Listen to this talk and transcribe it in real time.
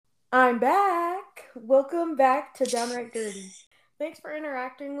I'm back. Welcome back to Downright Dirty. Thanks for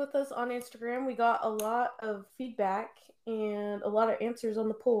interacting with us on Instagram. We got a lot of feedback and a lot of answers on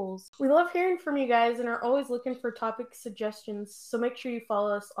the polls. We love hearing from you guys and are always looking for topic suggestions. So make sure you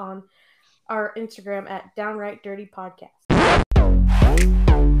follow us on our Instagram at Downright Dirty Podcast.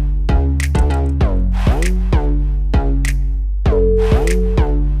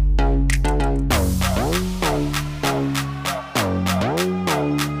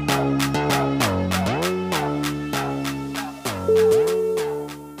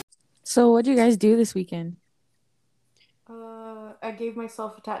 So what do you guys do this weekend? I gave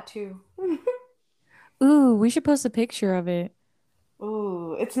myself a tattoo. Ooh, we should post a picture of it.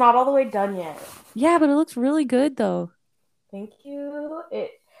 Ooh, it's not all the way done yet. Yeah, but it looks really good though. Thank you.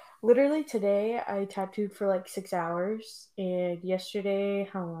 It literally today I tattooed for like 6 hours, and yesterday,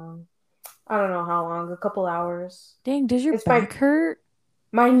 how long? I don't know how long, a couple hours. Dang, does your It's back hurt?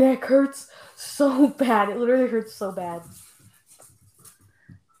 my neck hurts so bad. It literally hurts so bad.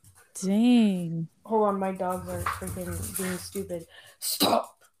 Dang. Hold on, my dogs are freaking being stupid.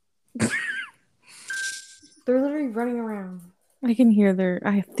 Stop! They're literally running around. I can hear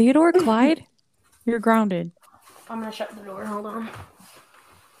Theodore, Clyde, you're grounded. I'm gonna shut the door. Hold on.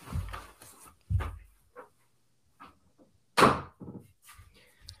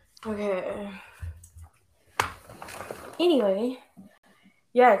 Okay. Anyway,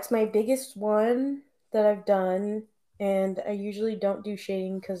 yeah, it's my biggest one that I've done, and I usually don't do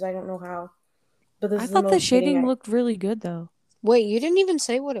shading because I don't know how. But this I is the thought the most shading looked really good though. Wait, you didn't even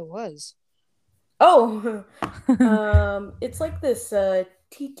say what it was. Oh, it's like this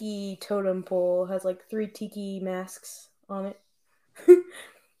tiki totem pole. Has like 3 tiki masks on it.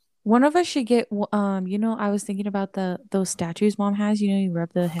 One of us should get I was thinking about those statues mom has, you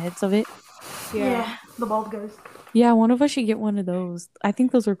rub the heads of it. Yeah, the bald guys. Yeah, one of us should get one of those. I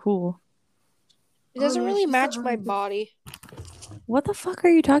think those are cool. It doesn't really match my body. body. What the fuck are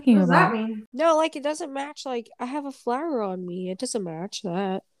you talking What does about? that mean? No, like it doesn't match. Like I have a flower on me. It doesn't match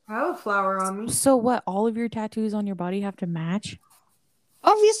that. I have a flower on me. So what, all of your tattoos on your body have to match?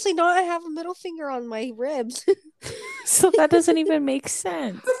 Obviously not. I have a middle finger on my ribs. So that doesn't even make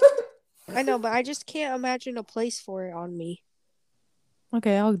sense. I know, but I just can't imagine a place for it on me.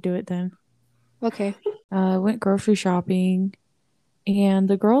 Okay, I'll do it then. Okay. Went grocery shopping, and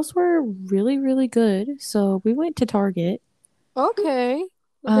the girls were really, really good. So we went to Target. Okay.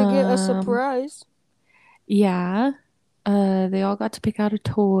 Did they get a surprise? Yeah. They all got to pick out a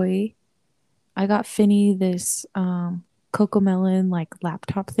toy. I got Finny this Cocomelon like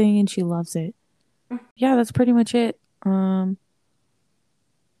laptop thing, and she loves it. Yeah, that's pretty much it.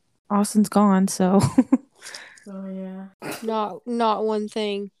 Austin's gone, so Oh yeah. Not one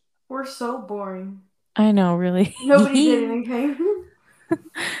thing. We're so boring. I know, really. Nobody did anything.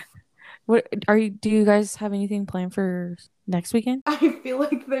 Do you guys have anything planned for next weekend? I feel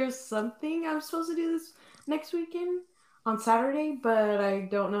like there's something I'm supposed to do this next weekend on Saturday, but I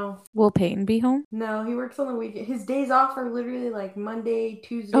don't know. Will Peyton be home? No, he works on the weekend. His days off are literally like Monday,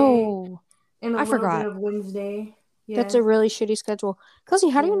 Tuesday, and I forgot. bit of Wednesday. Yeah. That's a really shitty schedule. Kelsey,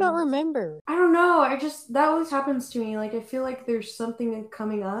 how do you not remember? I don't know. That always happens to me. Like I feel like there's something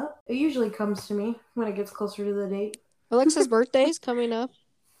coming up. It usually comes to me when it gets closer to the date. Alexa's birthday is coming up.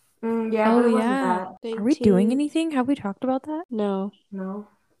 Yeah, but it wasn't that. Are we doing anything? Have we talked about that? No.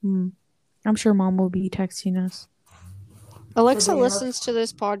 I'm sure mom will be texting us. Alexa listens to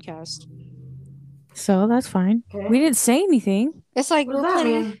this podcast. So that's fine. Okay. We didn't say anything. It's like we're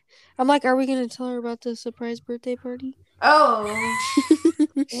planning. I'm like, are we going to tell her about the surprise birthday party? Oh.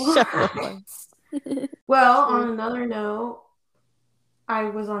 Well, on another note, I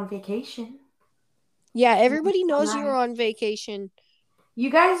was on vacation. Yeah, everybody knows you were on vacation.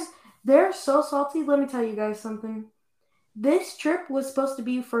 You guys, they're so salty. Let me tell you guys something. This trip was supposed to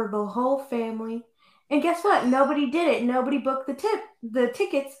be for the whole family. And guess what? Nobody did it. Nobody booked the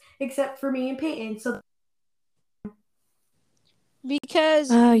tickets except for me and Peyton. So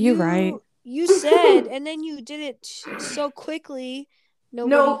because you're right. You said, and then you did it so quickly. No,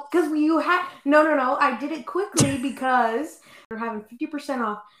 because No. I did it quickly because they're having 50%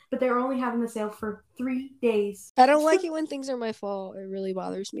 off, but they're only having the sale for 3 days. I don't like it when things are my fault. It really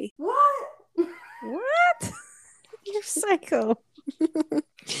bothers me. What? What? You're psycho.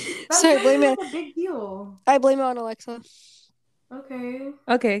 Sorry, blame it. That's a big deal. I blame it on Alexa.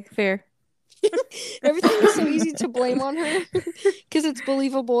 Okay, fair. Everything is so easy to blame on her because it's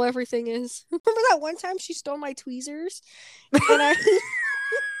believable. Everything is. Remember that one time she stole my tweezers, and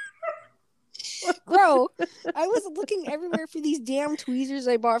Bro, I was looking everywhere for these damn tweezers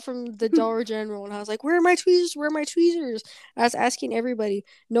I bought from the Dollar General, and I was like, where are my tweezers? Where are my tweezers? I was asking everybody.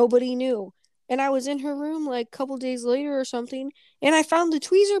 Nobody knew. And I was in her room like a couple days later or something, and I found the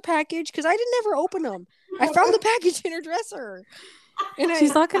tweezer package because I didn't ever open them. I found the package in her dresser. And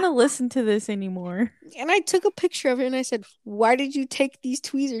She's not gonna listen to this anymore. I took a picture of it and I said, why did you take these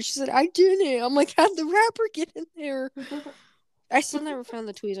tweezers? She said, I didn't. I'm like, how'd the wrapper get in there? I still never found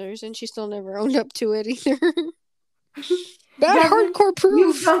the tweezers, and she still never owned up to it either. Bad hardcore proof.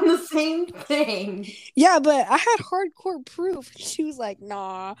 You've done the same thing. Yeah, but I had hardcore proof. She was like,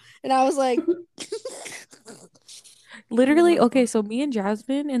 nah. And I was like... Literally, okay, so me and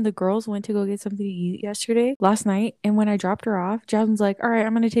Jasmine and the girls went to go get something to eat last night, and when I dropped her off, Jasmine's like, all right,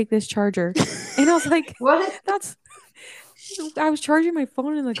 I'm gonna take this charger. And I was like, what? I was charging my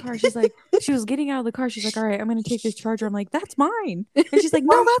phone in the car. She's like, she was getting out of the car. She's like, all right, I'm gonna take this charger. I'm like, that's mine. And she's like,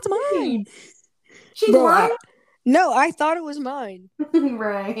 no, that's mine. She's lying? No, I thought it was mine.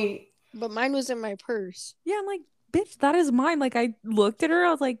 Right. But mine was in my purse. Yeah, I'm like, bitch, that is mine. Like, I looked at her,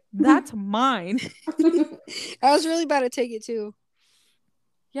 I was like, that's mine. I was really about to take it too.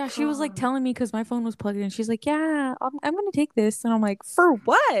 Yeah, she was like telling me because my phone was plugged in. She's like, yeah, I'm gonna take this. And I'm like, for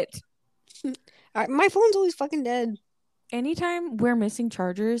what? My phone's always fucking dead. Anytime we're missing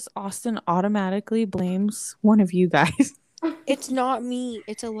chargers, Austin automatically blames one of you guys. It's not me.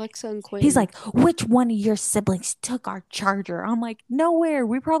 It's Alexa and Quinn. He's like, which one of your siblings took our charger? I'm like, nowhere.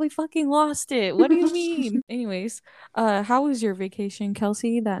 We probably fucking lost it. What do you mean? Anyways, how was your vacation,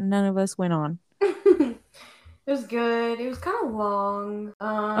 Kelsey, that none of us went on? It was good. It was kind of long.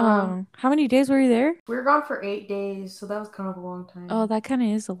 How many days were you there? We were gone for 8 days, so that was kind of a long time. Oh, that kind of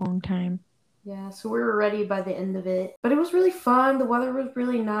is a long time. Yeah, so we were ready by the end of it. But it was really fun. The weather was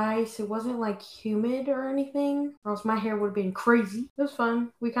really nice. It wasn't like humid or anything, or else my hair would have been crazy. It was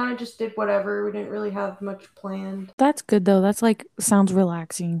fun. We kind of just did whatever. We didn't really have much planned. That's good though. That's like, sounds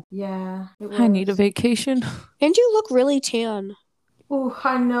relaxing. Yeah, it was. I need a vacation. And you look really tan. Ooh,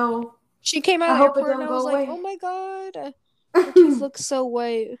 I know. She came out I of the hope it airport and I don't was go like, away. oh my god. Her teeth look so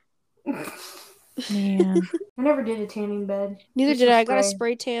white. Man. I never did a tanning bed. Neither Just did a I. I got a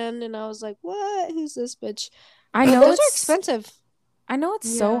spray. spray tan and I was like, what? Who's this bitch? I know Those are it's expensive. I know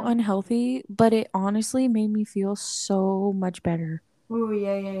it's so Yeah. unhealthy, but it honestly made me feel so much better. Ooh,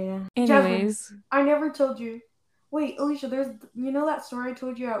 yeah. Anyways. Jasmine, I never told you. Wait, Alicia, there's that story I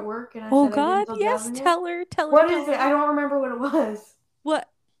told you at work, and I Oh said I God, didn't tell yes, Jasmine yet? tell her. What is it? I don't remember what it was. What?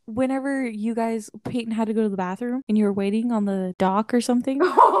 Whenever you guys, Peyton had to go to the bathroom and you were waiting on the dock or something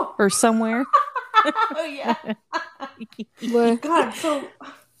or somewhere. Oh yeah. What? God,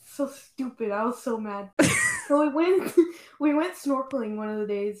 so stupid. I was so mad. So we went snorkeling one of the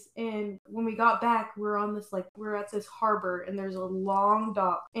days, and when we got back, we were at this harbor, and there's a long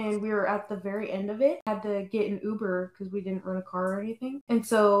dock, and we were at the very end of it. Had to get an Uber because we didn't rent a car or anything. And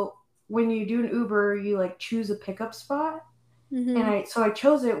so when you do an Uber, you like choose a pickup spot. Mm-hmm. And I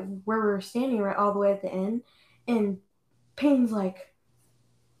chose it where we were standing right all the way at the end. And Payne's like,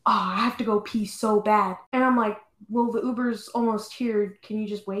 oh, I have to go pee so bad. And I'm like, well, the Uber's almost here. Can you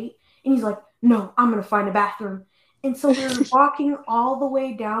just wait? And he's like, no, I'm going to find a bathroom. And so we're walking all the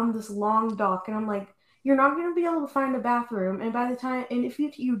way down this long dock. And I'm like, you're not going to be able to find a bathroom. And by the time, and if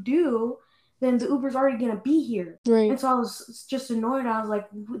you do, then the Uber's already going to be here. Right. And so I was just annoyed. I was like,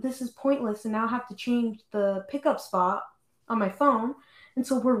 this is pointless. And now I have to change the pickup spot on my phone. And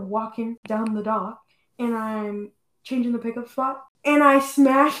so we're walking down the dock, and I'm changing the pickup spot, and I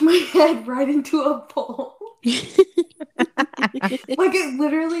smashed my head right into a pole. Like it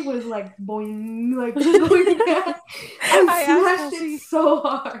literally was like boing, like going down. I smashed it so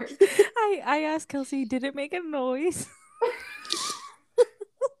hard. I asked Kelsey, did it make a noise?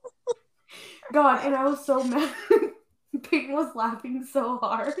 God, and I was so mad. Peyton was laughing so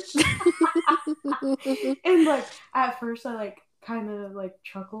hard. And like at first I like kind of like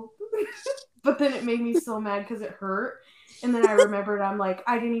chuckled. But then it made me so mad because it hurt. And then I remembered, I'm like,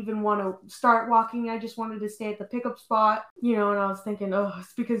 I didn't even want to start walking. I just wanted to stay at the pickup spot, and I was thinking, oh,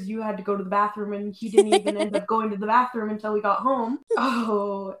 it's because you had to go to the bathroom, and he didn't even end up going to the bathroom until we got home.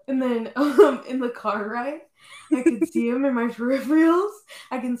 Oh, and then in the car ride, I could see him in my peripherals.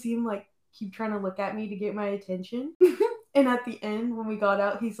 I can see him like keep trying to look at me to get my attention. And at the end, when we got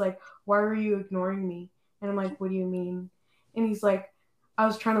out, he's like, why were you ignoring me? And I'm like, what do you mean? And he's like, I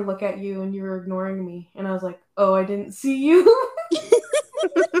was trying to look at you and you were ignoring me. And I was like, oh, I didn't see you.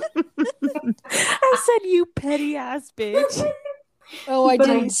 I said, you petty ass bitch. Oh, I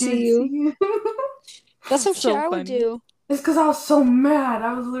didn't see you. That's some So shit I would funny. do. It's because I was so mad.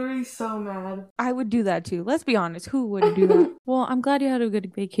 I was literally so mad. I would do that too. Let's be honest. Who wouldn't do that? Well, I'm glad you had a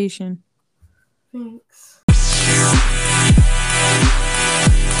good vacation. Thanks.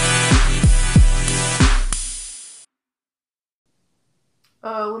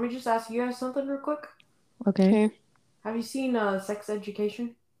 Let me just ask you guys something real quick. Okay. Have you seen Sex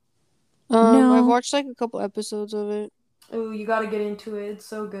Education? No. I've watched like a couple episodes of it. Oh, you gotta get into it. It's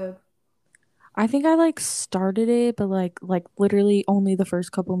so good. I think I like started it, but like literally only the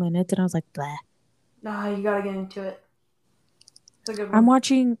first couple minutes, and I was like, blah. Nah, you gotta get into it. It's a good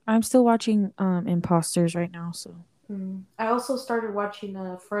one. I'm still watching Imposters right now, so. I also started watching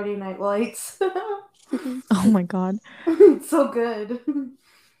Friday Night Lights. Oh my god. It's so good.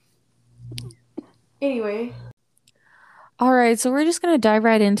 Anyway. All right, so we're just going to dive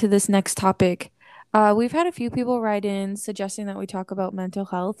right into this next topic. We've had a few people write in suggesting that we talk about mental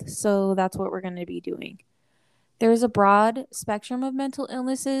health, so that's what we're going to be doing. There's a broad spectrum of mental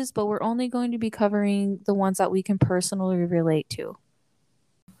illnesses, but we're only going to be covering the ones that we can personally relate to.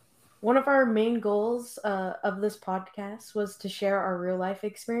 One of our main goals of this podcast was to share our real life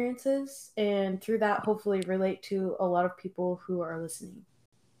experiences, and through that, hopefully relate to a lot of people who are listening.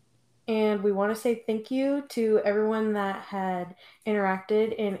 And we want to say thank you to everyone that had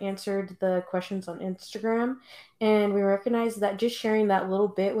interacted and answered the questions on Instagram. And we recognize that just sharing that little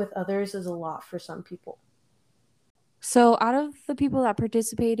bit with others is a lot for some people. So, out of the people that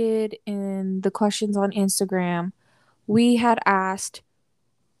participated in the questions on Instagram, we had asked,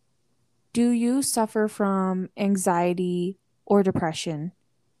 do you suffer from anxiety or depression?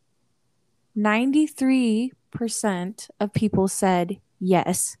 93% of people said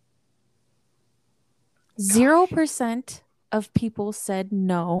yes. 0% of people said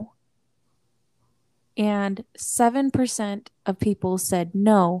no. And 7% of people said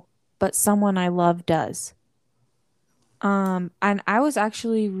no, but someone I love does. And I was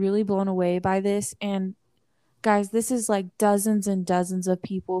actually really blown away by this. And guys, this is like dozens and dozens of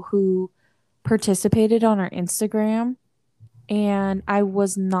people who participated on our Instagram. And I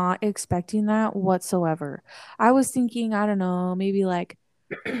was not expecting that whatsoever. I was thinking, I don't know, maybe like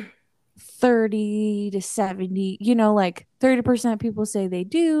 30 to 70, like 30% people say they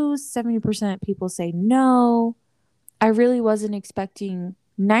do, 70% people say no. I really wasn't expecting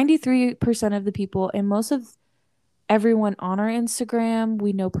 93% of the people, and most of everyone on our Instagram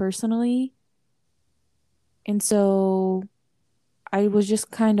we know personally. And so I was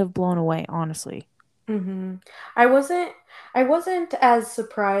just kind of blown away, honestly. I wasn't as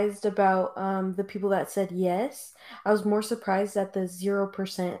surprised about the people that said yes. I was more surprised at the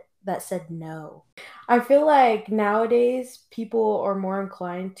 0% that said no. I feel like nowadays people are more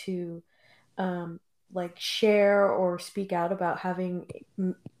inclined to like share or speak out about having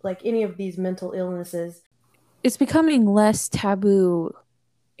like any of these mental illnesses. It's becoming less taboo,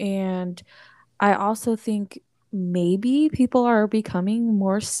 and I also think maybe people are becoming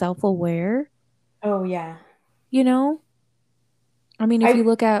more self-aware. Oh yeah. I mean, if you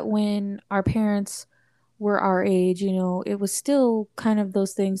look at when our parents were our age, it was still kind of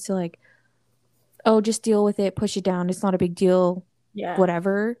those things to like, oh, just deal with it, push it down. It's not a big deal. Yeah.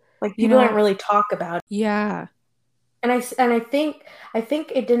 Whatever. Like people don't really talk about it. Yeah. And I think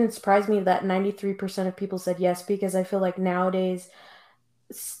it didn't surprise me that 93% of people said yes, because I feel like nowadays,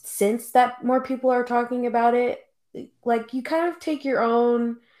 since that more people are talking about it, like you kind of take your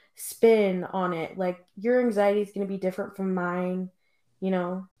own spin on it. Like your anxiety is going to be different from mine,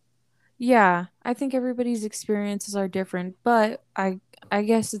 Yeah, I think everybody's experiences are different, but I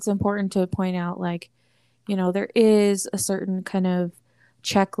guess it's important to point out, like, there is a certain kind of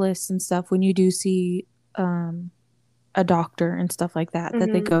checklist and stuff when you do see a doctor and stuff like that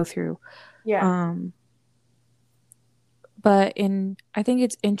that they go through. Yeah. But I think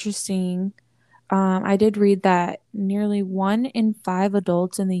it's interesting. I did read that nearly 1 in 5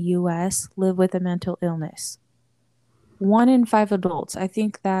 adults in the U.S. live with a mental illness. 1 in 5 adults. I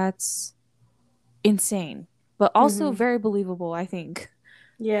think that's insane, but also very believable, I think.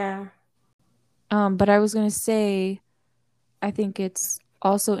 Yeah. But I was going to say, I think it's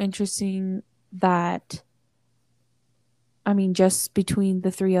also interesting that, I mean, just between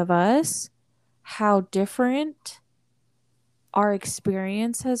the three of us, how different our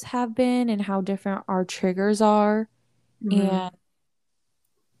experiences have been and how different our triggers are, and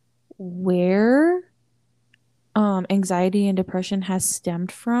where anxiety and depression has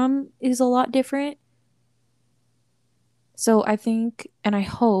stemmed from is a lot different. So I think, and I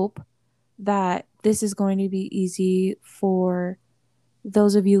hope that this is going to be easy for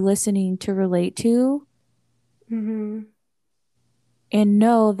those of you listening to relate to, and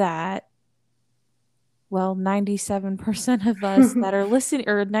know that, well, 97% of us that are listening,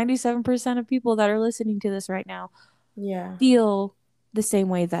 or 97% of people that are listening to this right now, feel the same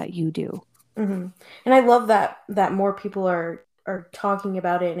way that you do. Hmm. And I love that more people are talking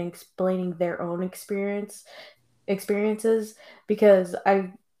about it and explaining their own experiences, because I've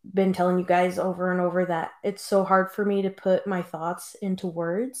been telling you guys over and over that it's so hard for me to put my thoughts into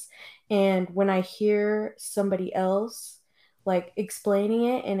words. And when I hear somebody else like explaining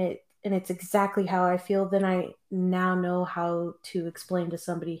it, and it's exactly how I feel, then I now know how to explain to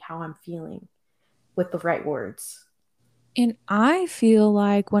somebody how I'm feeling with the right words. And I feel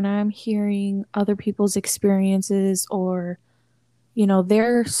like when I'm hearing other people's experiences or,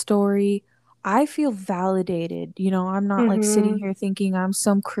 their story, I feel validated. I'm not like sitting Mm-hmm. here thinking I'm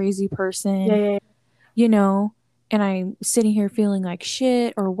some crazy Yeah, person, yeah, you know, and I'm sitting here feeling like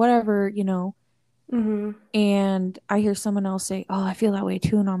shit or whatever. yeah. Mm-hmm. And I hear someone else say, "Oh, I feel that way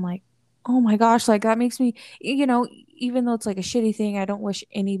too." And I'm like, "Oh my gosh, like that makes me, even though it's like a shitty thing, I don't wish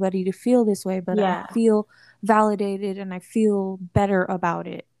anybody to feel this way, but I Yeah, feel validated and I feel better about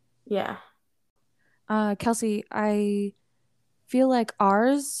it." yeah. Kelsey, I feel like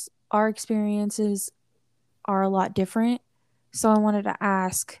our experiences are a lot different. So I wanted to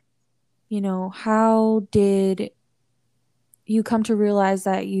ask, how did you come to realize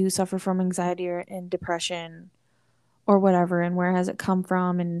that you suffer from anxiety or and depression or whatever, and where has it come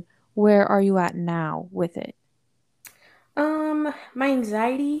from, and where are you at now with it? My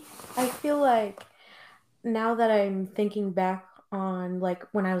anxiety, I feel like now that I'm thinking back on like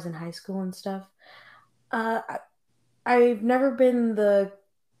when I was in high school and stuff, I, I've never been the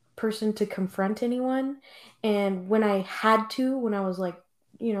person to confront anyone. And when I had to, when I was like,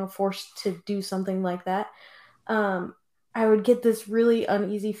 forced to do something like that, um, I would get this really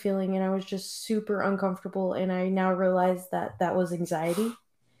uneasy feeling and I was just super uncomfortable. And I now realize that that was anxiety.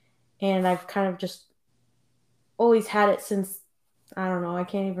 And I've kind of just always had it since, I don't know, I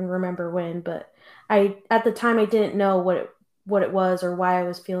can't even remember when, but at the time I didn't know what it was or why I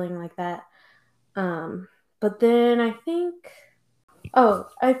was feeling like that. Um, but then I think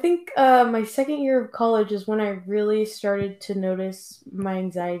my second year of college is when I really started to notice my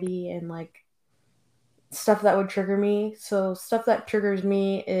anxiety and like stuff that would trigger me. So stuff that triggers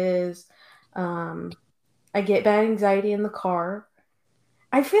me is um, I get bad anxiety in the car.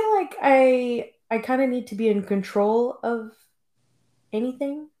 I feel like I kind of need to be in control of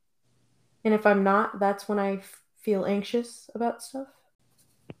anything, and if I'm not, that's when I feel anxious about stuff.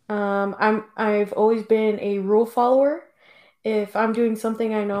 I've always been a rule follower. If I'm doing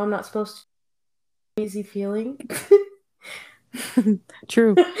something I know I'm not supposed to, easy feeling.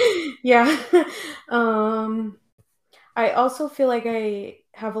 True. Yeah. um I also feel like I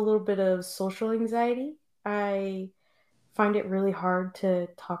have a little bit of social anxiety. I find it really hard to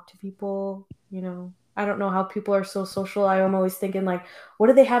talk to people. I don't know how people are so social. I'm always thinking like, what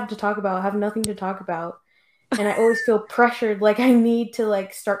do they have to talk about? I have nothing to talk about. And I always feel pressured like I need to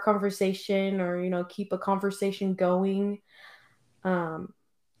like start conversation or keep a conversation going. Um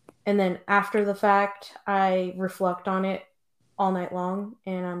and then after the fact, I reflect on it all night long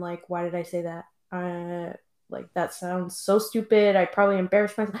and I'm like, why did I say that? Like that sounds so stupid. I probably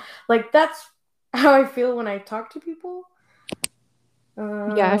embarrassed myself. Like that's how I feel when I talk to people.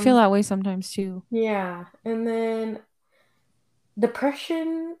 Yeah, I feel Um that way sometimes too. yeah, and then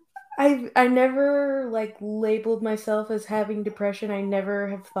depression, I never like labeled myself as having depression. I never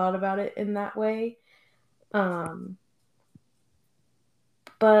have thought about it in that way. Um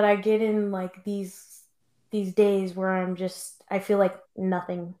but I get in like these days where I feel like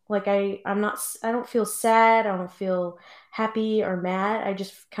nothing. Like I don't feel sad, I don't feel happy or mad. I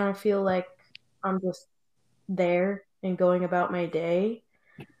just kind of feel like I'm just there and going about my day.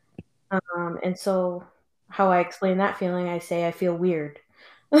 And so how I explain that feeling, I say I feel weird.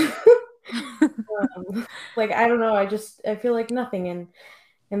 Like I don't know, I feel like nothing,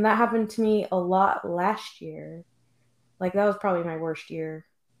 and that happened to me a lot last year. Like that was probably my worst year.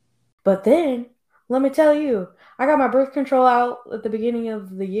 But then, let me tell you, I got my birth control out at the beginning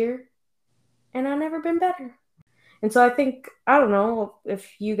of the year, and I've never been better. And so I think I don't know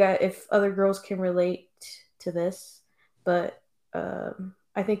if other girls can relate to this, but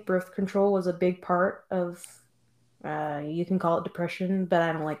I think birth control was a big part of. You can call it depression, but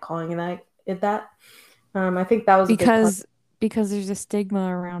I don't like calling it that. I think that was a big part. Because there's a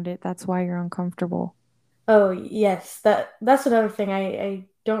stigma around it. That's why you're uncomfortable. Oh yes, that's another thing. I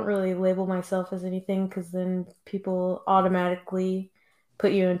don't really label myself as anything because then people automatically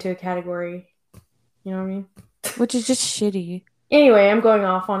put you into a category. You know what I mean? Which is just shitty. Anyway, I'm going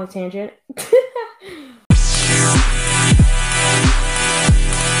off on a tangent.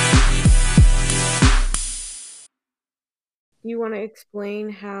 You want to explain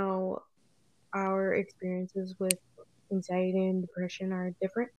how our experiences with anxiety and depression are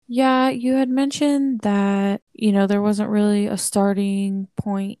different? Yeah, you had mentioned that, there wasn't really a starting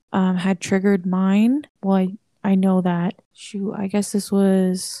point, had triggered mine. Well, I know that. Shoot, I guess this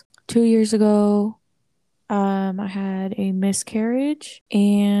was 2 years ago. I had a miscarriage,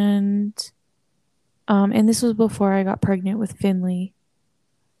 and this was before I got pregnant with Finley.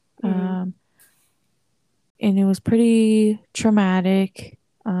 And it was pretty traumatic.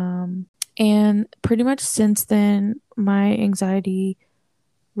 And pretty much since then, my anxiety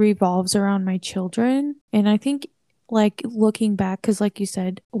revolves around my children. And I think, like, looking back, because like you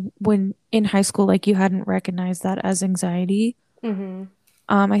said, when in high school, like, you hadn't recognized that as anxiety.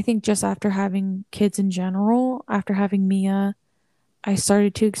 I think just after having kids in general, after having Mia, I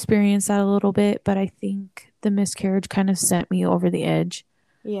started to experience that a little bit, but I think the miscarriage kind of sent me over the edge.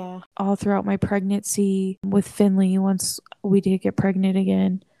 Yeah. All throughout my pregnancy with Finley, once we did get pregnant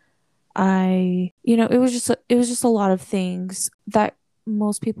again, it was just a lot of things that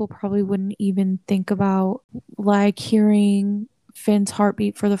most people probably wouldn't even think about, like hearing Finn's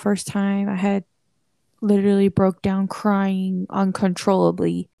heartbeat for the first time. I had literally broke down crying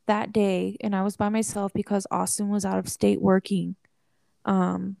uncontrollably that day, and I was by myself because Austin was out of state working.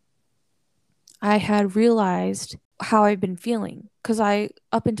 I had realized how I've been feeling, because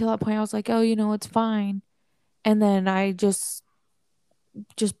up until that point, I was like, oh, it's fine. And then I just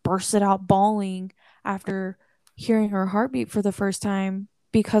bursted out bawling after hearing her heartbeat for the first time,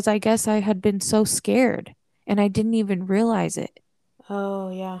 because I guess I had been so scared and I didn't even realize it.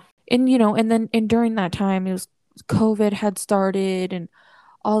 Oh, yeah. And, and during that time, it was COVID had started and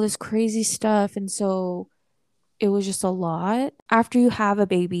all this crazy stuff. And so it was just a lot. After you have a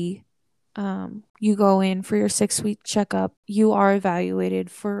baby, you go in for your 6-week checkup. You are evaluated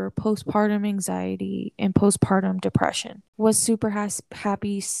for postpartum anxiety and postpartum depression. Was super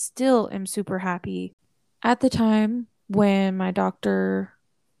happy, still am super happy. At the time when my doctor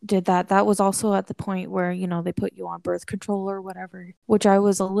did that, that was also at the point where, they put you on birth control or whatever, which I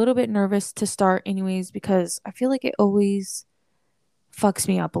was a little bit nervous to start anyways, because I feel like it always fucks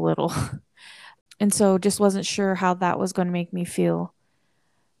me up a little. And so just wasn't sure how that was going to make me feel.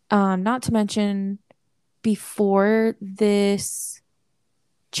 Not to mention, before this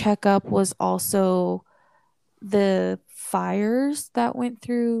checkup was also the fires that went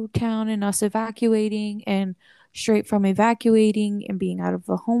through town and us evacuating, and straight from evacuating and being out of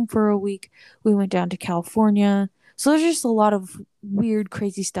the home for a week, we went down to California. So there's just a lot of weird,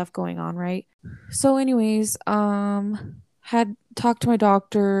 crazy stuff going on, right? So anyways, had talked to my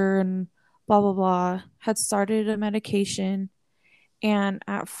doctor and blah, blah, blah, had started a medication. And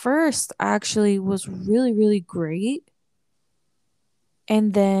at first, actually was really, really great.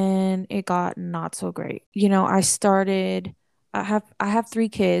 And then it got not so great. I have 3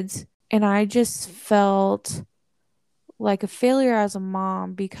 kids, and I just felt like a failure as a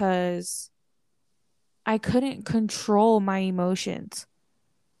mom because I couldn't control my emotions.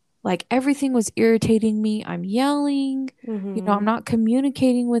 Like, everything was irritating me. I'm yelling, I'm not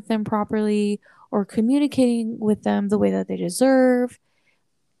communicating with them properly or communicating with them the way that they deserve.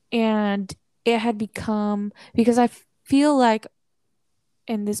 And it had become, because I feel like,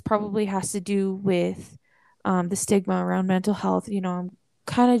 and this probably has to do with the stigma around mental health, I'm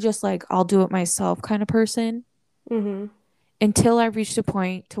kind of just like, I'll do it myself kind of person. Until I reached a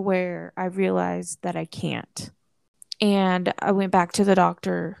point to where I realized that I can't. And I went back to the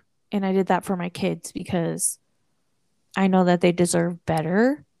doctor, and I did that for my kids because I know that they deserve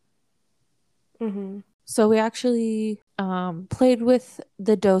better. So we actually played with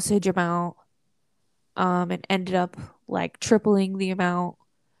the dosage amount, and ended up like tripling the amount.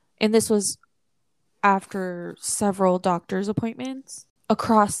 And this was after several doctor's appointments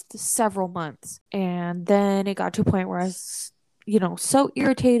across several months. And then it got to a point where I was, so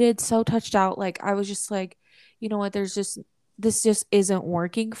irritated, so touched out. Like, I was just like, you know what, this just isn't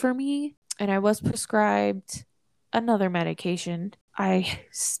working for me. And I was prescribed another medication. I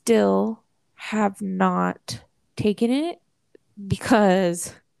still have not taken it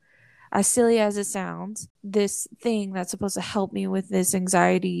because, as silly as it sounds, this thing that's supposed to help me with this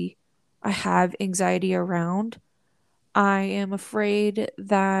anxiety, I have anxiety around. I am afraid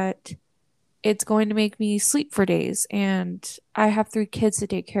that it's going to make me sleep for days, and I have 3 kids to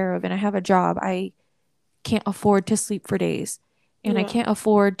take care of, and I have a job. I can't afford to sleep for days, and I can't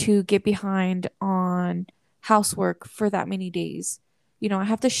afford to get behind on housework for that many days. I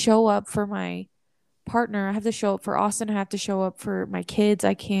have to show up for my partner. I have to show up for Austin. I have to show up for my kids.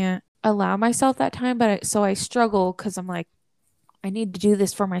 I can't allow myself that time, so I struggle because I'm like, I need to do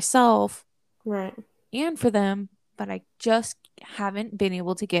this for myself, right, and for them, but I just haven't been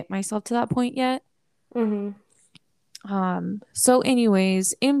able to get myself to that point yet. So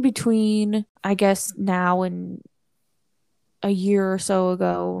anyways, in between, I guess now and a year or so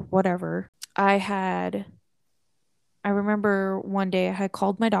ago, whatever, I remember one day I had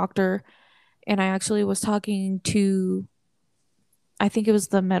called my doctor and I actually was talking to, I think it was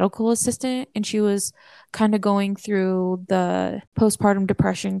the medical assistant, and she was kind of going through the postpartum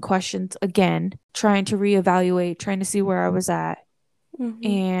depression questions again, trying to reevaluate, trying to see where I was at. Mm-hmm.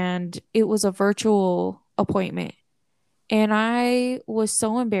 And it was a virtual appointment. And I was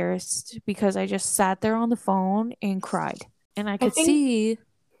so embarrassed because I just sat there on the phone and cried. And I I could think, see,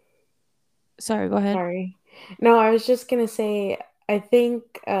 sorry, go ahead. sorry. No, I was just gonna say, I think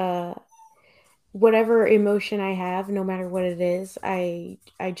whatever emotion I have, no matter what it is, I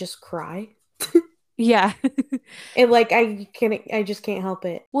just cry. Yeah. And like I just can't help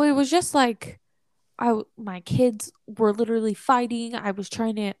it. Well, it was just like my kids were literally fighting. I was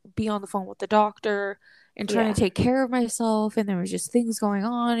trying to be on the phone with the doctor and trying Yeah. to take care of myself, and there was just things going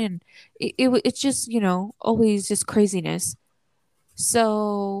on, and it's just, always just craziness.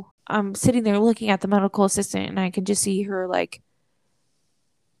 So I'm sitting there looking at the medical assistant, and I can just see her like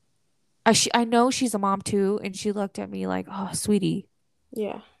I know she's a mom too, and she looked at me like, "Oh, sweetie,"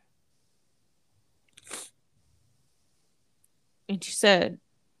 Yeah. and she said,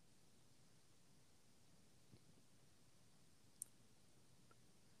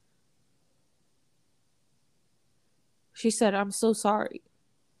 "I'm so sorry."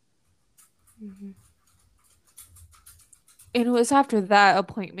 Mm-hmm. And it was after that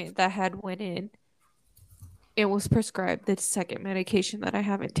appointment that I had went in. It was prescribed the second medication that I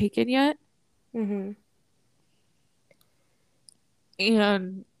haven't taken yet. Mm-hmm.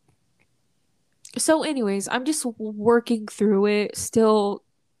 And so, anyways, I'm just working through it still,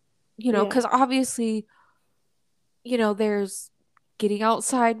 Yeah. because obviously, there's getting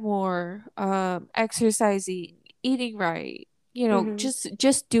outside more, exercising, eating right, Mm-hmm.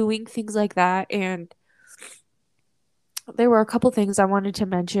 just doing things like that. And there were a couple things I wanted to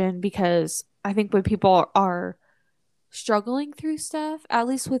mention because I think when people are struggling through stuff, at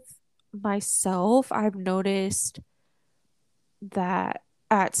least with myself, I've noticed that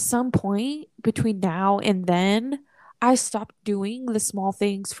at some point between now and then, I stopped doing the small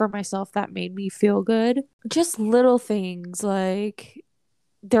things for myself that made me feel good. Just little things like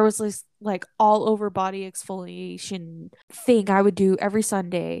there was this like all over body exfoliation thing I would do every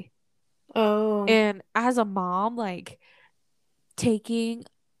Sunday. Oh. And as a mom, like taking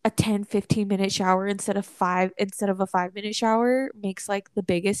a 10-15 minute shower instead of a 5 minute shower makes like the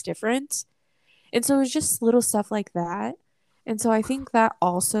biggest difference. And so it's just little stuff like that. And so I think that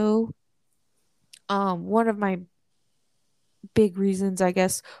also one of my big reasons, I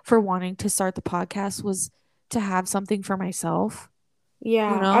guess, for wanting to start the podcast was to have something for myself,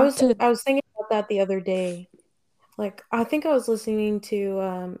 Yeah. to I was thinking about that the other day. Like I think I was listening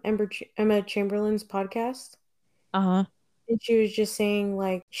to Emma Chamberlain's podcast, uh-huh. and she was just saying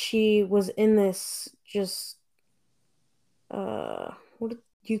like she was in this just what do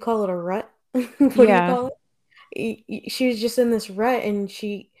you call it, a rut? What do you Yeah. call it? She was just in this rut, and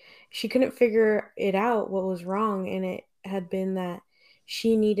she couldn't figure it out what was wrong, and it had been that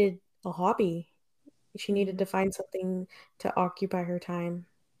she needed a hobby. She needed Mhm. to find something to occupy her time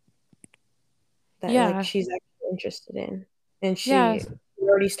that like Yeah. she's actually interested in, and Yeah. she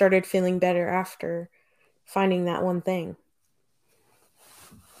already started feeling better after finding that one thing.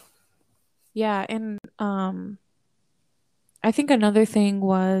 Yeah. And I think another thing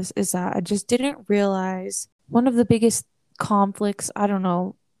is that I just didn't realize one of the biggest conflicts, I don't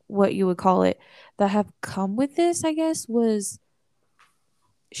know what you would call it, that have come with this, I guess, was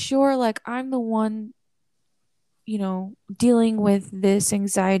sure, like I'm the one, dealing with this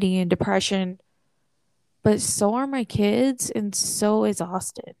anxiety and depression, but so are my kids, and so is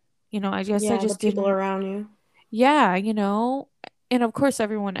Austin. I guess I Yeah, the just people didn't, around you. yeah, and of course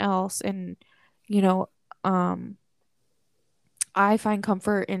everyone else. And, you know, um, I find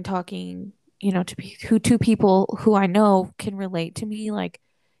comfort in talking, to people who I know can relate to me, like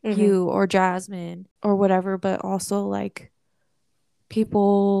Mm-hmm. you or Jasmine or whatever, but also like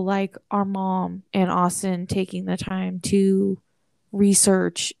people like our mom and Austin taking the time to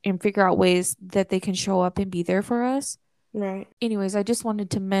research and figure out ways that they can show up and be there for us. Right. Anyways, I just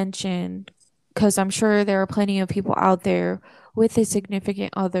wanted to mention because I'm sure there are plenty of people out there with a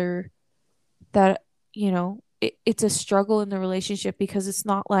significant other that, it's a struggle in the relationship because it's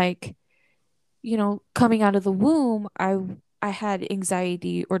not like, coming out of the womb, I had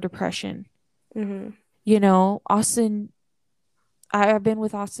anxiety or depression. Mm-hmm. Austin, I've been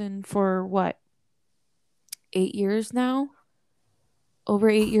with Austin for what, 8 years now? Over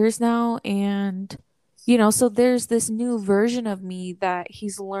 8 years now. And So there's this new version of me that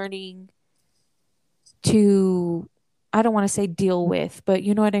he's learning to, I don't want to say deal with, but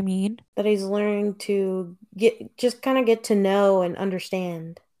you know what I mean? That he's learning to just kind of get to know and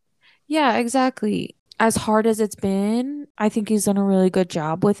understand. Yeah, exactly. As hard as it's been, I think he's done a really good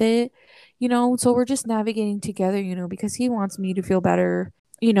job with it. So we're just navigating together, because he wants me to feel better,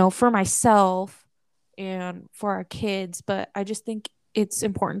 for myself and for our kids. But I just think it's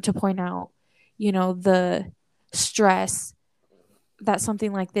important to point out, the stress that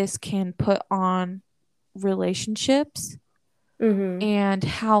something like this can put on relationships Mm-hmm. and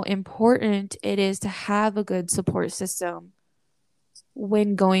how important it is to have a good support system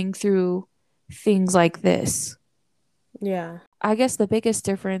when going through things like this. Yeah. I guess the biggest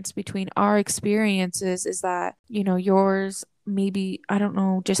difference between our experiences is that, yours maybe, I don't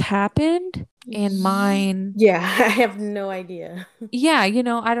know, just happened and mine, Yeah, I have no idea. yeah, I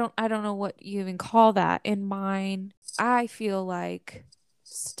don't know what you even call that. And mine, I feel like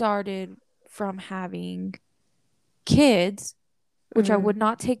started from having kids, which I Mm-hmm. would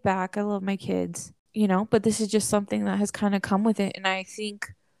not take back. I love my kids, but this is just something that has kind of come with it. And I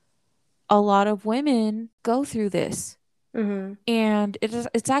think a lot of women go through this. Mm-hmm. And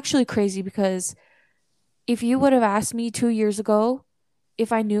it's actually crazy because if you would have asked me 2 years ago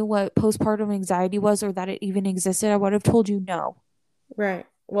if I knew what postpartum anxiety was or that it even existed, I would have told you no. Right.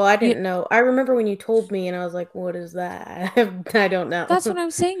 Well, I You, didn't know. I remember when you told me, and I was like, "What is that?" I don't know. that's what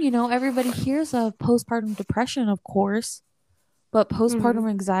I'm saying. Everybody hears of postpartum depression, of course, but Mm-hmm. postpartum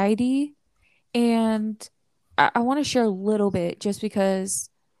anxiety. And I want to share a little bit just because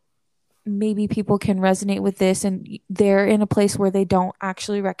maybe people can resonate with this and they're in a place where they don't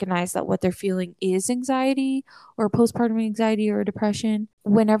actually recognize that what they're feeling is anxiety or postpartum anxiety or depression.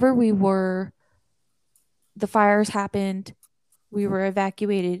 Whenever the fires happened, we were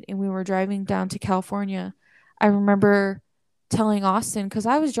evacuated and we were driving down to California. I remember telling Austin, because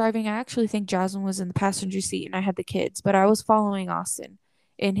I was driving, I actually think Jasmine was in the passenger seat and I had the kids, but I was following Austin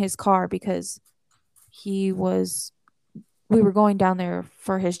in his car because we were going down there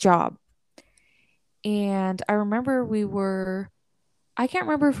for his job. And I remember I can't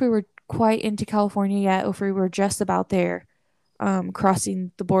remember if we were quite into California yet or if we were just about there,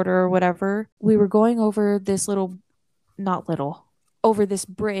 crossing the border or whatever. We were going over this not little, over this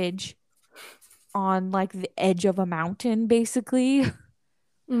bridge on like the edge of a mountain, basically.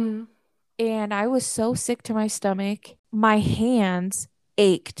 Mm-hmm. And I was so sick to my stomach. My hands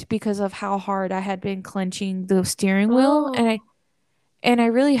ached because of how hard I had been clenching the steering wheel. And Oh. I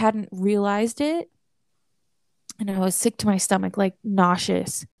really hadn't realized it. And I was sick to my stomach, like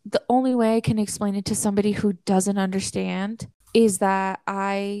nauseous. The only way I can explain it to somebody who doesn't understand is that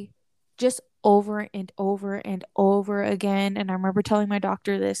I just over and over and over again, and I remember telling my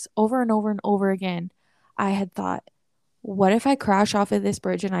doctor this over and over and over again, I had thought, what if I crash off of this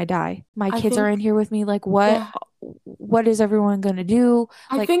bridge and I die? My I kids are in think, here with me. Like, what? yeah, What is everyone gonna do?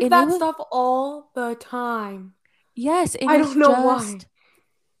 I Like, think and it that was, stuff all the time. yes, and I it's don't know why. just,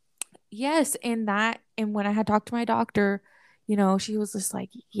 yes, and when I had talked to my doctor, she was just like,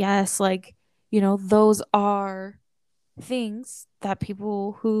 yes, like, those are things that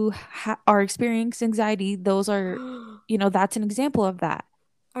people who are experiencing anxiety, those are, that's an example of that.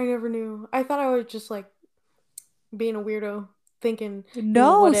 I never knew. I thought I was just like being a weirdo, thinking,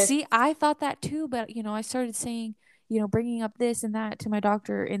 No, what if? see, I thought that too, but I started saying, bringing up this and that to my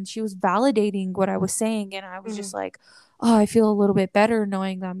doctor, and she was validating what I was saying, and I was Mhm. just like, oh, I feel a little bit better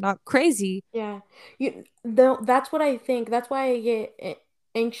knowing that I'm not crazy. Yeah, that's what I think. That's why I get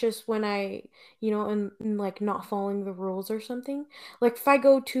anxious when I, and like not following the rules or something. Like if I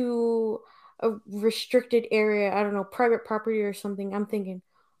go to a restricted area, I don't know, private property or something, I'm thinking,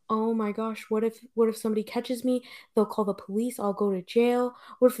 oh my gosh, what if somebody catches me? They'll call the police. I'll go to jail.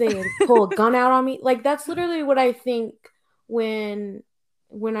 What if they pull a gun out on me? Like that's literally what I think when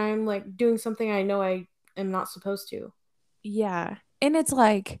when I'm like doing something I know I am not supposed to. Yeah. And it's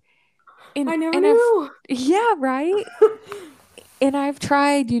like, and I never and I've knew. yeah, right? And I've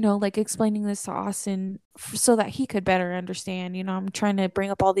tried, like explaining this to Austin so that he could better understand. I'm trying to bring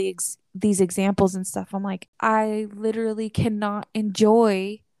up all these examples and stuff. I'm like, I literally cannot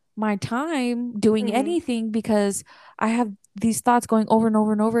enjoy my time doing Mhm. anything because I have these thoughts going over and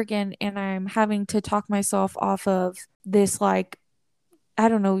over and over again, and I'm having to talk myself off of this, like, I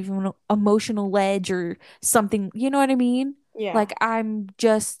don't know, even emotional ledge or something. You know what I mean? Yeah. Like I'm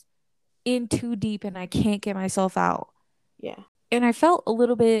just in too deep and I can't get myself out. Yeah. And I felt a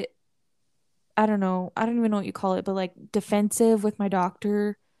little bit, I don't know, I don't even know what you call it, but like defensive with my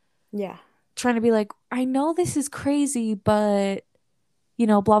doctor, Yeah. trying to be like, I know this is crazy, but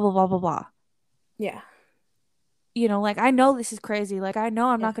blah, blah, blah, blah, blah. Yeah. you know, like I know this is crazy. Like I know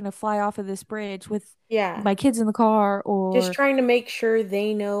I'm Yeah. not going to fly off of this bridge with Yeah. my kids in the car Just or trying to make sure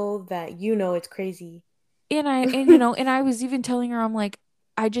they know that you know it's crazy. and you know, and I was even telling her I'm like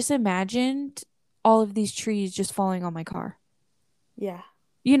I just imagined all of these trees just falling on my car. Yeah.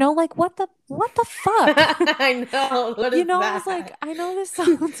 You know, like what the fuck? I know. What You is know, I was like that? I know this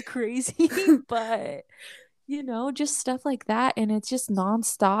sounds crazy, but you know, just stuff like that and it's just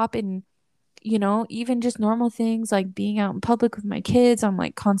nonstop and you know, even just normal things like being out in public with my kids, I'm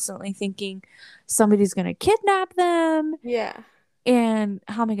like constantly thinking somebody's going to kidnap them Yeah. and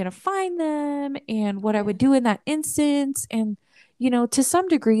how am I going to find them and what I Yeah. would do in that instance. And, you know, to some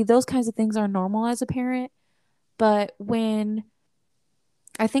degree, those kinds of things are normal as a parent. But when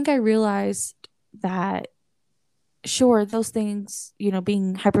I think I realized that, sure, those things, you know,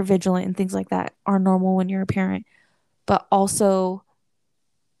 being hyper vigilant and things like that are normal when you're a parent, but also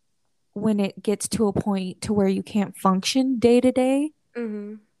when it gets to a point to where you can't function day to day,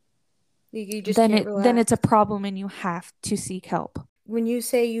 Mm-hmm. You just can't then relax. it's a problem and you have to seek help. When you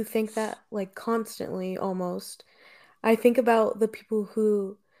say you think that like constantly almost, I think about the people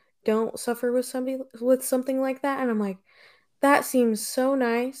who don't suffer with somebody with something like that and I'm like, that seems so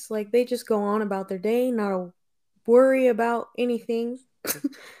nice. Like they just go on about their day, not a worry about anything.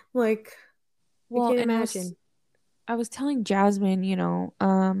 Like I Well, can't and imagine. I was telling Jasmine, you know,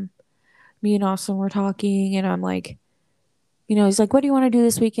 me and Austin were talking and I'm like, you know, he's like, what do you want to do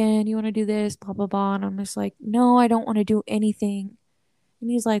this weekend? You want to do this, blah blah blah. And I'm just like, no, I don't want to do anything. And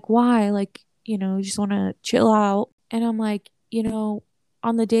he's like, why? Like, you know, you just want to chill out. And I'm like, you know,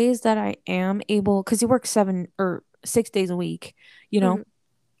 on the days that I am able, because he works 7 or 6 days a week, you know. Mhm.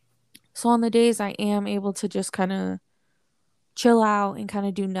 So on the days I am able to just kind of chill out and kind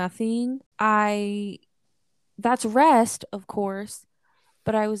of do nothing, that's rest, of course,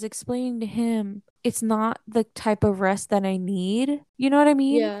 but I was explaining to him it's not the type of rest that I need. You know what I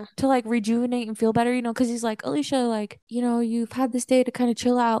mean? Yeah. To like rejuvenate and feel better, you know, because he's like, Alicia, like, you know, you've had this day to kind of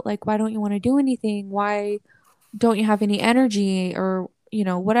chill out. Like, why don't you want to do anything? Why don't you have any energy or, you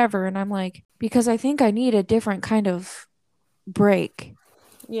know, whatever? And I'm like, because I think I need a different kind of break.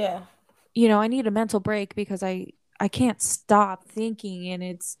 Yeah. You know, I need a mental break because I can't stop thinking and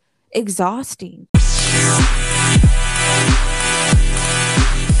it's exhausting.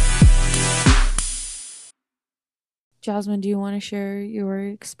 Jasmine, do you want to share your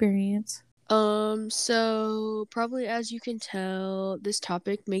experience? So probably as you can tell, this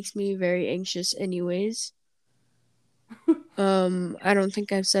topic makes me very anxious anyways. I don't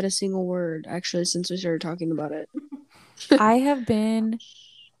think I've said a single word actually since we started talking about it. I have been,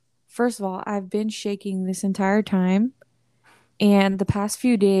 first of all, I've been shaking this entire time. And the past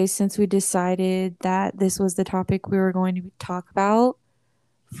few days since we decided that this was the topic we were going to talk about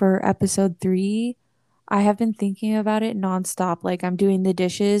for episode 3, I have been thinking about it nonstop. Like I'm doing the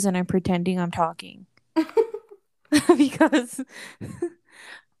dishes and I'm pretending I'm talking. because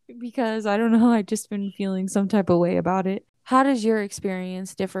because I don't know, I've just been feeling some type of way about it. How does your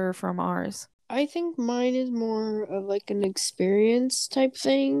experience differ from ours? I think mine is more of like an experience type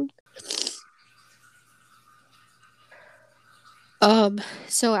thing.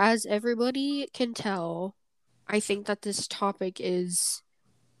 So as everybody can tell, I think that this topic is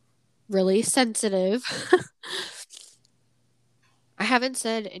really sensitive. I haven't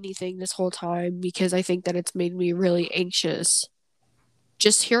said anything this whole time because I think that it's made me really anxious.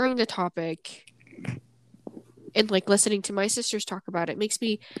 Just hearing the topic and like listening to my sisters talk about it makes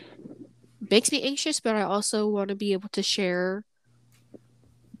me anxious, but I also want to be able to share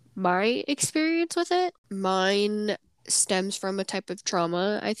my experience with it. Mine stems from a type of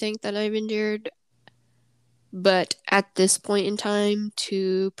trauma I think that I've endured, but at this point in time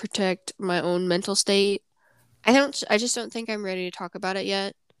to protect my own mental state, I just don't think I'm ready to talk about it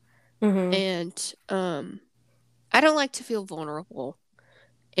yet. Mm-hmm. And I don't like to feel vulnerable.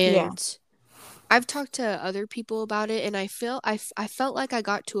 Yeah. And I've talked to other people about it and I felt like I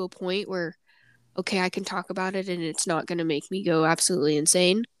got to a point where okay, I can talk about it and it's not going to make me go absolutely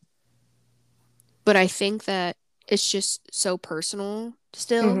insane. But I think that it's just so personal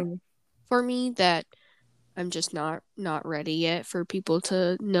still Mm-hmm. for me that I'm just not ready yet for people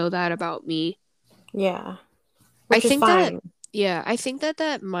to know that about me. Yeah. I Which is think that fine. yeah, I think that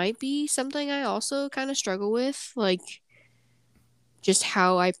that might be something I also kind of struggle with, like just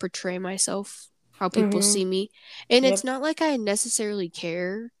how I portray myself, how people Mm-hmm. see me. And it's Yep. not like I necessarily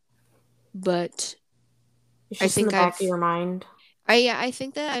care, but It's I just in the think back of your mind. I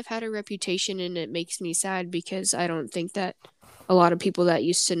think that I've had a reputation and it makes me sad because I don't think that a lot of people that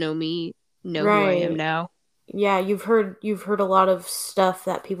used to know me know who I am Right. now. Yeah, you've heard a lot of stuff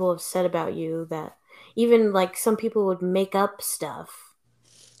that people have said about you that even like some people would make up stuff,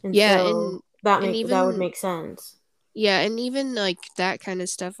 and Yeah, so and that would even make sense. yeah, and even like that kind of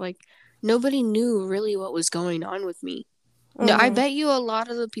stuff, like nobody knew really what was going on with me. No, I Mm-hmm. bet you a lot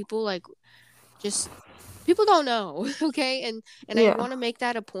of the people like just people don't know, okay? And I Yeah. want to make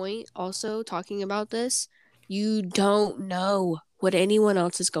that a point also talking about this. You don't know what anyone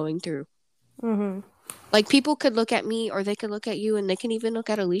else is going through. Mm-hmm. Like people could look at me or they could look at you and they can even look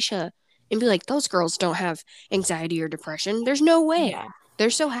at Alicia and be like, those girls don't have anxiety or depression. There's no way. Yeah. They're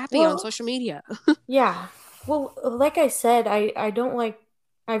so happy on Well, social media. yeah. Well, like I said, I don't like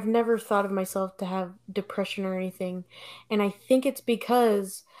I've never thought of myself to have depression or anything. And I think it's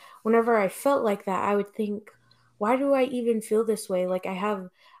because whenever I felt like that, I would think, why do I even feel this way? Like I have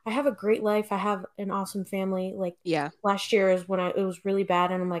a great life. I have an awesome family. Like Yeah. last year is when it was really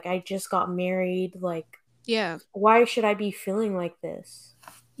bad and I'm like I just got married. Like Yeah. why should I be feeling like this?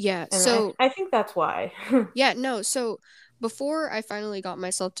 Yeah. And So, I think that's why. yeah, no. So before I finally got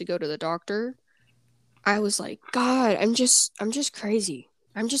myself to go to the doctor, I was like, God, I'm just crazy.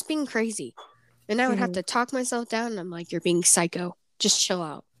 I'm just being crazy. And I would have Mhm. to talk myself down and I'm like, you're being psycho. Just chill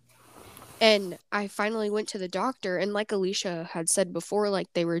out. And I finally went to the doctor and like Alicia had said before, like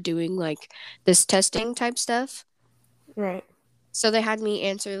they were doing like this testing type stuff. Right. So they had me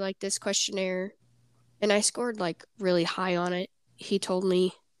answer like this questionnaire and I scored like really high on it. He told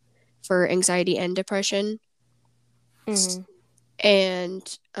me for anxiety and depression. Mhm.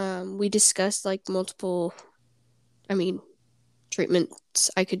 And we discussed like multiple, I mean,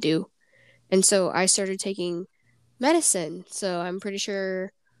 treatments I could do. And so I started taking medicine. So I'm pretty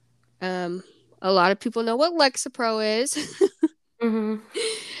sure um, a lot of people know what Lexapro is. Mhm.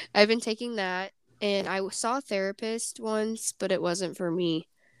 I've been taking that, and I saw a therapist once, but it wasn't for me.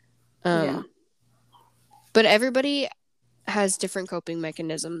 Yeah. Um, but everybody has different coping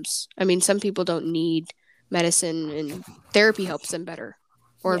mechanisms. I mean, some people don't need medicine, and therapy helps them better,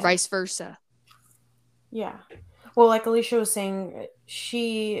 or Yeah. vice versa. Yeah. Well, like Alicia was saying,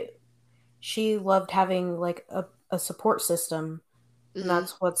 she loved having like a support system, and Hmm.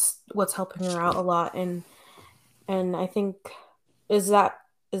 that's what's helping her out a lot. And I think is that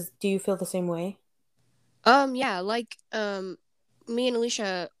is do you feel the same way? Yeah, like me and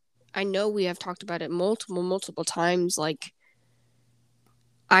Alicia, I know we have talked about it multiple times. Like,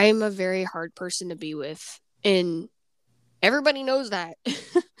 I'm a very hard person to be with, and everybody knows that.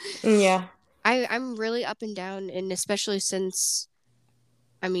 Yeah. I'm really up and down, and especially since,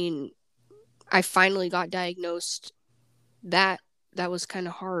 I mean, I finally got diagnosed, that that was kind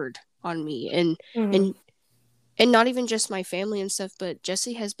of hard on me, Mhm. and and not even just my family and stuff, but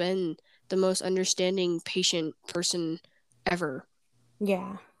Jesse has been the most understanding, patient person ever.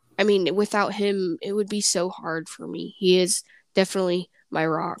 Yeah. I mean, without him, it would be so hard for me. He is definitely my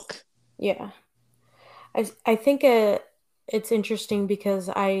rock. Yeah. I think it's interesting because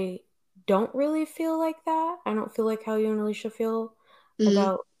I don't really feel like that. I don't feel like how you and Alicia feel Hmm.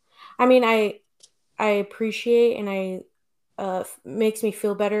 about. I mean, I appreciate and I makes me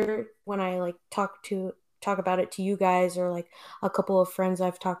feel better when I like talk about it to you guys or like a couple of friends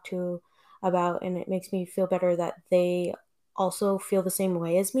I've talked to about, and it makes me feel better that they also feel the same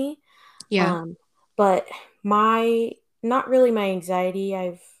way as me. Yeah. Um, but my not really my anxiety.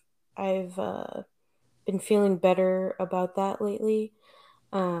 I've been feeling better about that lately.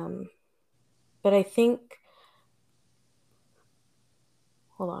 Um, but I think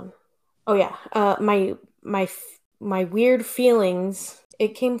hold on. Oh yeah, my weird feelings.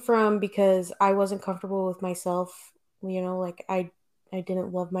 It came from because I wasn't comfortable with myself. You know, like I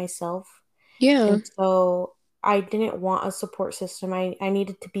didn't love myself, Yeah. and so I didn't want a support system. I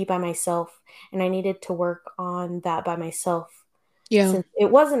needed to be by myself, and I needed to work on that by myself. Yeah. Since it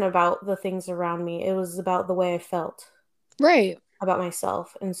wasn't about the things around me, it was about the way I felt Right. about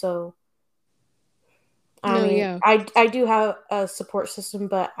myself, and so I No, mean, yeah. I do have a support system,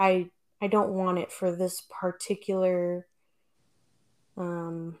 but I don't want it for this particular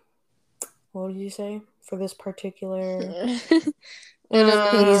um what did you say? For this particular It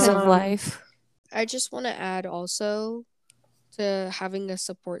doesn't make Phase sense. of um life. I just want to add also to having a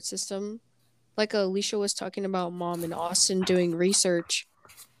support system. Like Alicia was talking about mom in Austin doing research.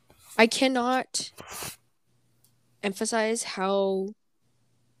 I cannot emphasize how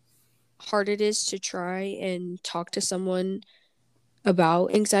hard it is to try and talk to someone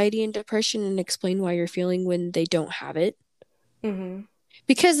about anxiety and depression and explain why you're feeling when they don't have it. mhm.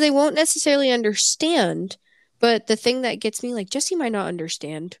 Because they won't necessarily understand. But the thing that gets me, like, Jesse might not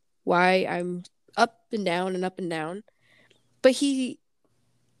understand why I'm up and down and up and down. But he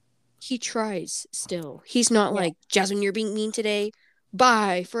tries still. He's not Yeah. like, Jasmine, you're being mean today.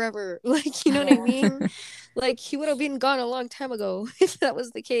 bye forever. Like, you know what I mean? Like, he would have been gone a long time ago if that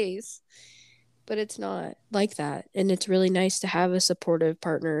was the case. But it's not like that. And it's really nice to have a supportive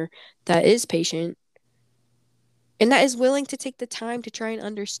partner that is patient and that is willing to take the time to try and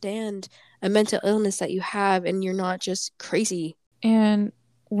understand a mental illness that you have and you're not just crazy. And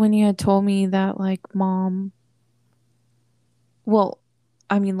when you had told me that, like, mom, well,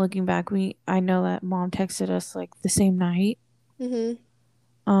 I mean, looking back, I know that mom texted us like the same night.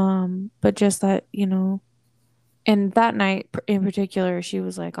 But just that, you know, and that night in particular, she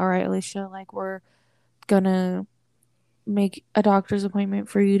was like, all right, Alicia, like, we're gonna make a doctor's appointment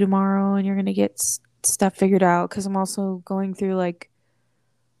for you tomorrow and you're gonna get stuff figured out, because I'm also going through like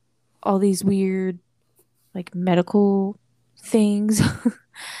all these weird like medical things,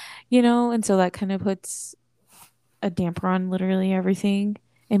 you know, and so that kind of puts a damper on literally everything.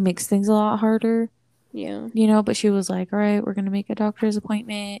 It makes things a lot harder. Yeah. You know, but she was like, all right, we're gonna make a doctor's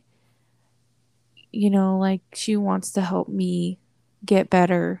appointment. You know, like, she wants to help me get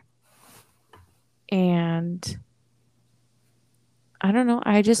better. And I don't know.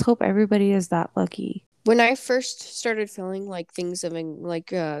 I just hope everybody is that lucky. When I first started feeling like feelings of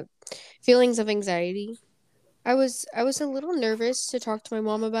anxiety, I was a little nervous to talk to my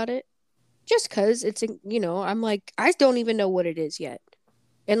mom about it, just because it's, you know, I'm like, I don't even know what it is yet.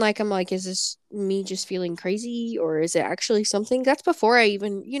 And like, I'm like, is this me just feeling crazy or is it actually something? That's before I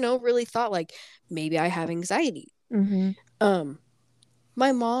even, you know, really thought like maybe I have anxiety. My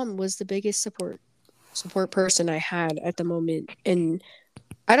mom was the biggest support person I had at the moment. And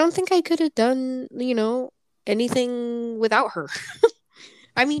I don't think I could have done, you know, anything without her.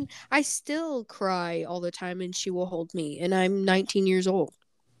 I mean, I still cry all the time and she will hold me and I'm 19 years old.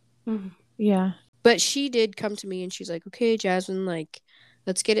 Yeah. But she did come to me and she's like, okay, Jasmine, like,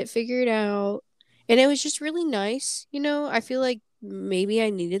 let's get it figured out. And it was just really nice. You know, I feel like maybe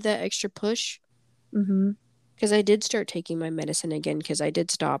I needed that extra push. Because I did start taking my medicine again because I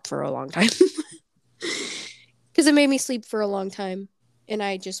did stop for a long time. Because it made me sleep for a long time. And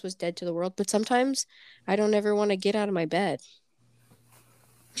I just was dead to the world. But sometimes I don't ever want to get out of my bed.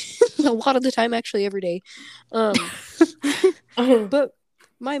 A lot of the time, actually, every day. But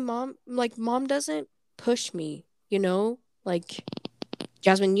my mom, like, mom doesn't push me, you know? Like,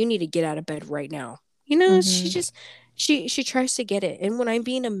 Jasmine, you need to get out of bed right now. You know, she just, she tries to get it. And when I'm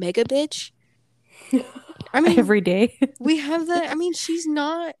being a mega bitch, I mean, every day. we have that. I mean, she's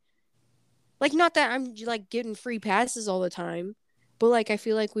not, like, not that I'm, like, getting free passes all the time. But, like, I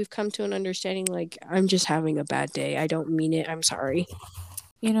feel like we've come to an understanding, like, I'm just having a bad day. I don't mean it. I'm sorry.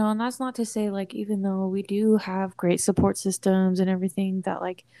 You know, and that's not to say, like, even though we do have great support systems and everything, that,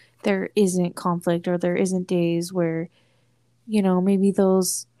 like, there isn't conflict or there isn't days where, you know, maybe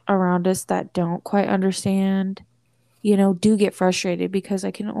those around us that don't quite understand, you know, do get frustrated, because I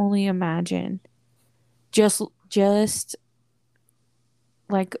can only imagine just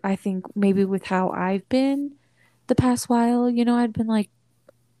like, I think maybe with how I've been the past while, you know, I'd been like,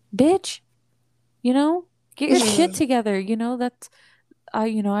 bitch, you know, get your shit together, you know, that's,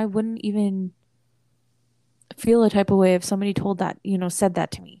 you know, I wouldn't even feel a type of way if somebody told that, you know, said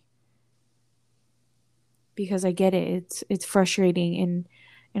that to me, because I get it. It's frustrating.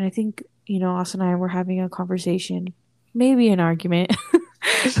 And I think, you know, Austin and I were having a conversation, maybe an argument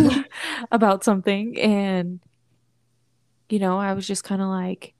about something. And, you know, I was just kind of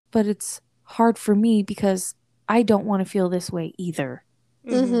like, but it's hard for me because I don't want to feel this way either.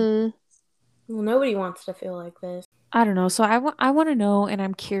 Well, nobody wants to feel like this. I don't know. So I want to know, and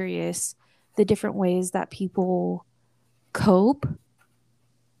I'm curious, the different ways that people cope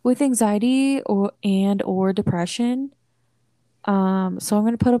with anxiety or depression. So I'm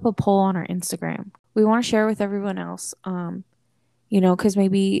going to put up a poll on our Instagram. We want to share with everyone else, you know, because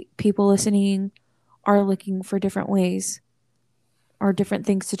maybe people listening are looking for different ways or different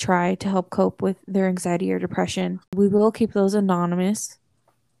things to try to help cope with their anxiety or depression. We will keep those anonymous.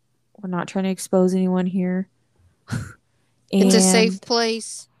 We're not trying to expose anyone here. It's a safe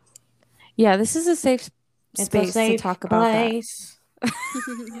place. Yeah, this is a safe space to talk about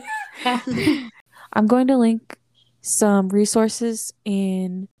that. I'm going to link some resources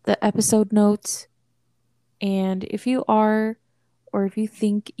in the episode notes. And if you are, or if you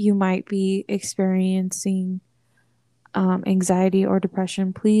think you might be experiencing anxiety or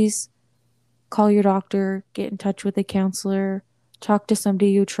depression, please call your doctor, get in touch with a counselor, talk to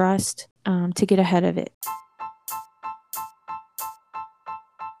somebody you trust to get ahead of it.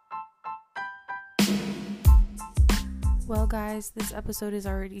 Well, guys, this episode is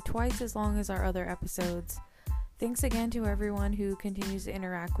already twice as long as our other episodes. Thanks again to everyone who continues to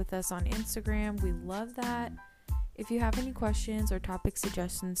interact with us on Instagram. We love that. If you have any questions or topic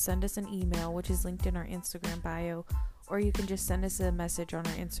suggestions, send us an email, which is linked in our Instagram bio, or you can just send us a message on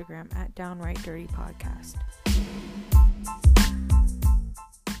our Instagram at Downright Dirty Podcast. It's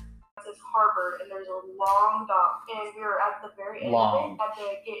Harvard, and there's a long dock, and we were at the very end of it. Had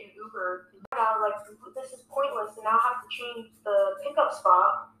to get an Uber. And I was like, this is pointless, and now I have to change the pickup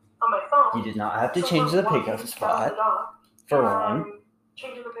spot on my phone. You did not have to change the pickup spot for one.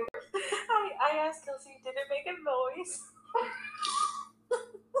 Changing the pickup. I asked Kelsey, did it make a noise?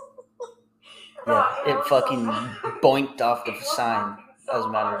 Yeah, it fucking boinked off the sign, as a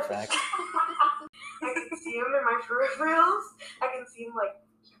matter of fact. I can see him in my peripherals. I can see him like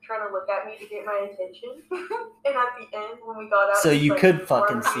trying to look at me to get my attention. And at the end, when we got out, So you like, could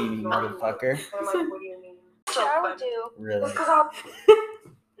fucking see me, motherfucker. And I'm like, what do you mean? So I would do. Really?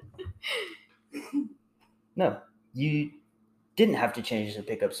 No, you didn't have to change the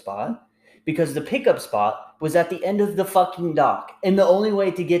pickup spot because the pickup spot was at the end of the fucking dock. And the only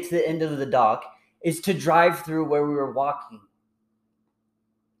way to get to the end of the dock is to drive through where we were walking.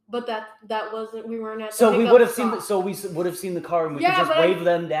 But that wasn't. We weren't at. So the we pickup would have spot. seen. So we would have seen the car, and we Yeah, could just but wave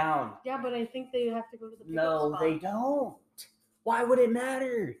them down. Yeah, but I think they have to go to the pickup No, spot. they don't. Why would it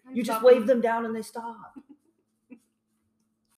matter? You just Stop wave them. them down and they stop.